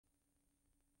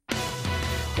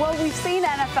Well, we've seen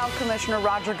NFL Commissioner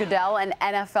Roger Goodell and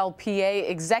NFLPA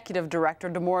Executive Director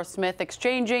DeMaurice Smith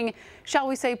exchanging, shall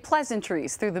we say,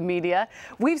 pleasantries through the media.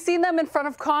 We've seen them in front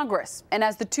of Congress. And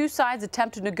as the two sides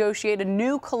attempt to negotiate a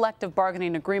new collective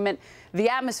bargaining agreement, the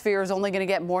atmosphere is only going to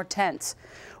get more tense.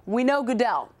 We know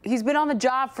Goodell. He's been on the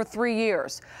job for 3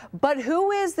 years. But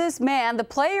who is this man the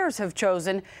players have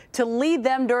chosen to lead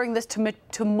them during this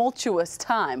tumultuous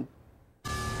time?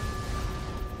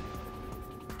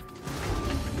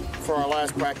 For our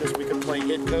last practice, we could play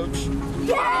hit coach.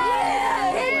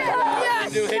 Yeah! Hit coach!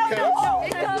 Yes! Do hit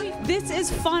coach. This is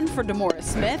fun for DeMaurice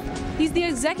Smith. He's the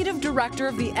executive director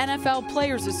of the NFL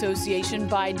Players Association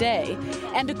by day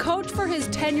and a coach for his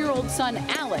 10-year-old son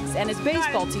Alex and his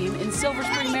baseball team in Silver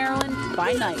Spring, Maryland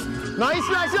by night. Nice.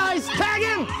 Tag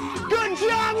him! Good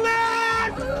job,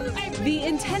 man! The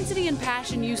intensity and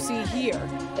passion you see here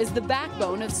is the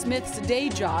backbone of Smith's day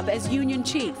job as union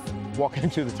chief. Walking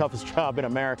into the toughest job in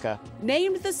America.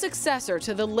 Named the successor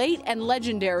to the late and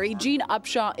legendary Gene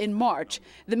Upshaw in March,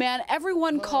 the man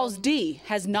everyone calls D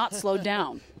has not slowed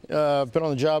down. I've been on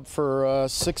the job for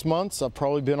 6 months. I've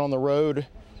probably been on the road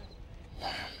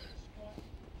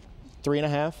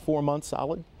 3.5, 4 months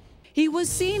solid. He was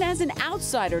seen as an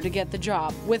outsider to get the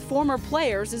job, with former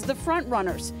players as the front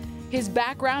runners. His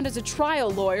background as a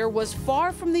trial lawyer was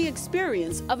far from the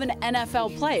experience of an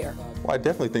NFL player. Well, I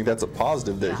definitely think that's a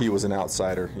positive that he was an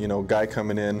outsider. You know, guy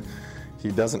coming in,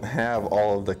 he doesn't have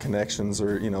all of the connections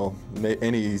or,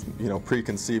 any,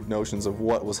 preconceived notions of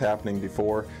what was happening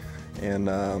before. And,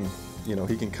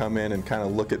 he can come in and kind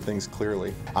of look at things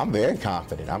clearly. I'm very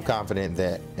confident. I'm confident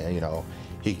that,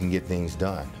 he can get things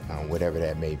done, whatever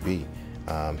that may be.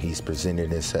 He's presented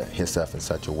himself in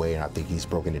such a way, and I think he's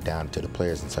broken it down to the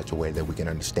players in such a way that we can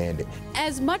understand it.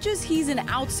 As much as he's an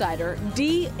outsider,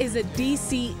 D is a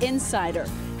DC insider,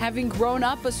 having grown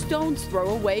up a stone's throw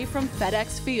away from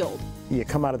FedEx Field. You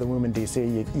come out of the womb in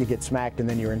DC, you get smacked, and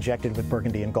then you're injected with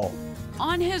burgundy and gold.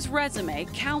 On his resume,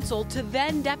 counsel to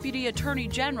then Deputy Attorney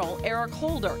General Eric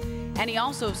Holder, and he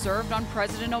also served on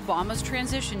President Obama's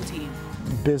transition team.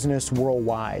 Business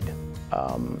worldwide.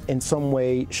 In some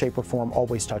way, shape, or form,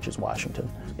 always touches Washington.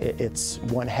 It's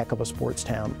one heck of a sports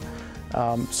town.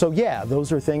 So yeah,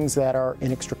 those are things that are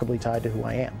inextricably tied to who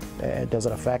I am. Does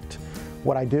it affect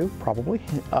what I do? Probably,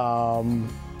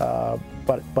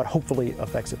 but hopefully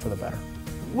affects it for the better.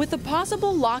 With a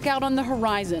possible lockout on the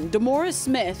horizon, DeMaurice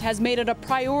Smith has made it a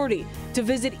priority to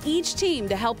visit each team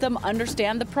to help them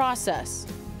understand the process.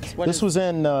 This was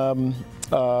in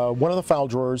one of the file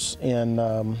drawers in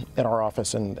our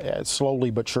office, and slowly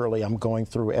but surely I'm going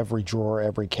through every drawer,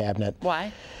 every cabinet.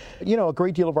 Why? A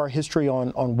great deal of our history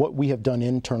on what we have done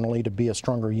internally to be a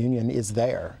stronger union is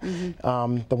there.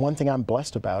 Mm-hmm. The one thing I'm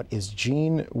blessed about is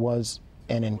Gene was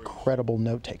an incredible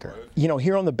note taker.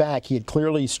 Here on the back, he had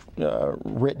clearly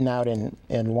written out in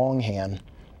longhand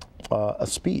a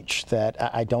speech that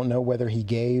I don't know whether he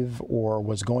gave or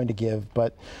was going to give,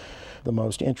 but the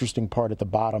most interesting part at the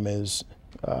bottom is,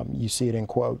 you see it in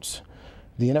quotes,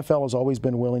 the NFL has always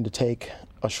been willing to take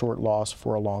a short loss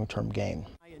for a long-term gain.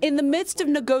 In the midst of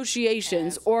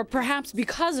negotiations, or perhaps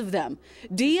because of them,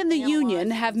 D and the union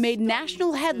have made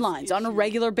national headlines on a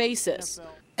regular basis.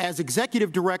 As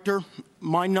executive director,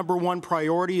 my #1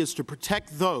 priority is to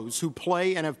protect those who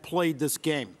play and have played this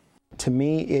game. To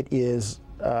me, it is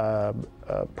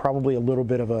probably a little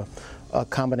bit of a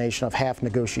combination of half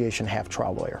negotiation, half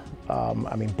trial lawyer.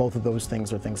 Both of those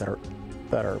things are things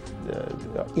that are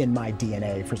in my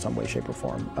DNA for some way, shape, or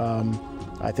form.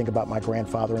 I think about my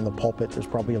grandfather in the pulpit. There's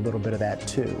probably a little bit of that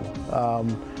too.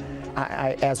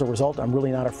 As a result, I'm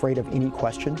really not afraid of any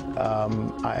question.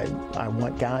 I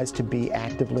want guys to be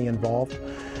actively involved.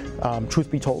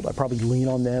 Truth be told, I probably lean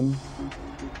on them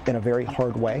in a very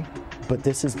hard way, but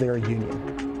this is their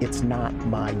union. It's not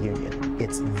my union.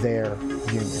 It's their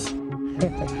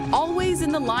union. Always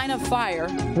in the line of fire,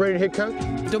 Ready to hit coach?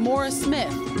 DeMaurice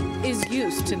Smith is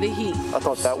used to the heat. I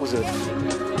thought that was it.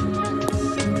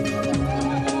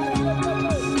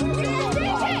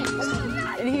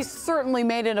 And he certainly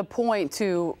made it a point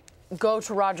to go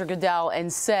to Roger Goodell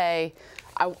and say,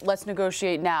 let's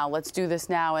negotiate now, let's do this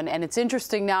now. And it's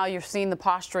interesting now you're seeing the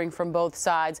posturing from both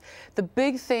sides. The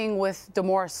big thing with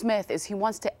DeMaurice Smith is he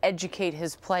wants to educate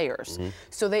his players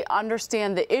so they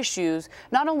understand the issues,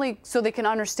 not only so they can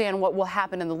understand what will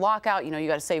happen in the lockout, you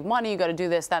got to save money, you got to do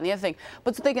this, that, and the other thing,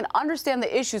 but so they can understand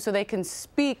the issues so they can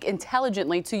speak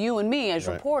intelligently to you and me as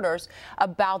reporters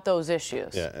about those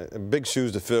issues. Yeah, big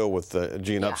shoes to fill with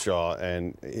Gene Upshaw,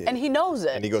 and he knows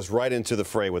it. And he goes right into the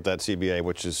fray with that CBA,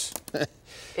 which is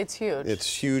It's huge.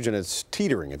 It's huge, and it's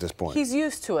teetering at this point. He's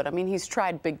used to it. I mean, he's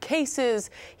tried big cases.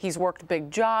 He's worked big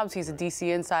jobs. He's a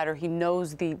DC insider. He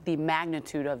knows the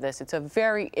magnitude of this. It's a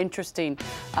very interesting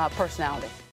personality.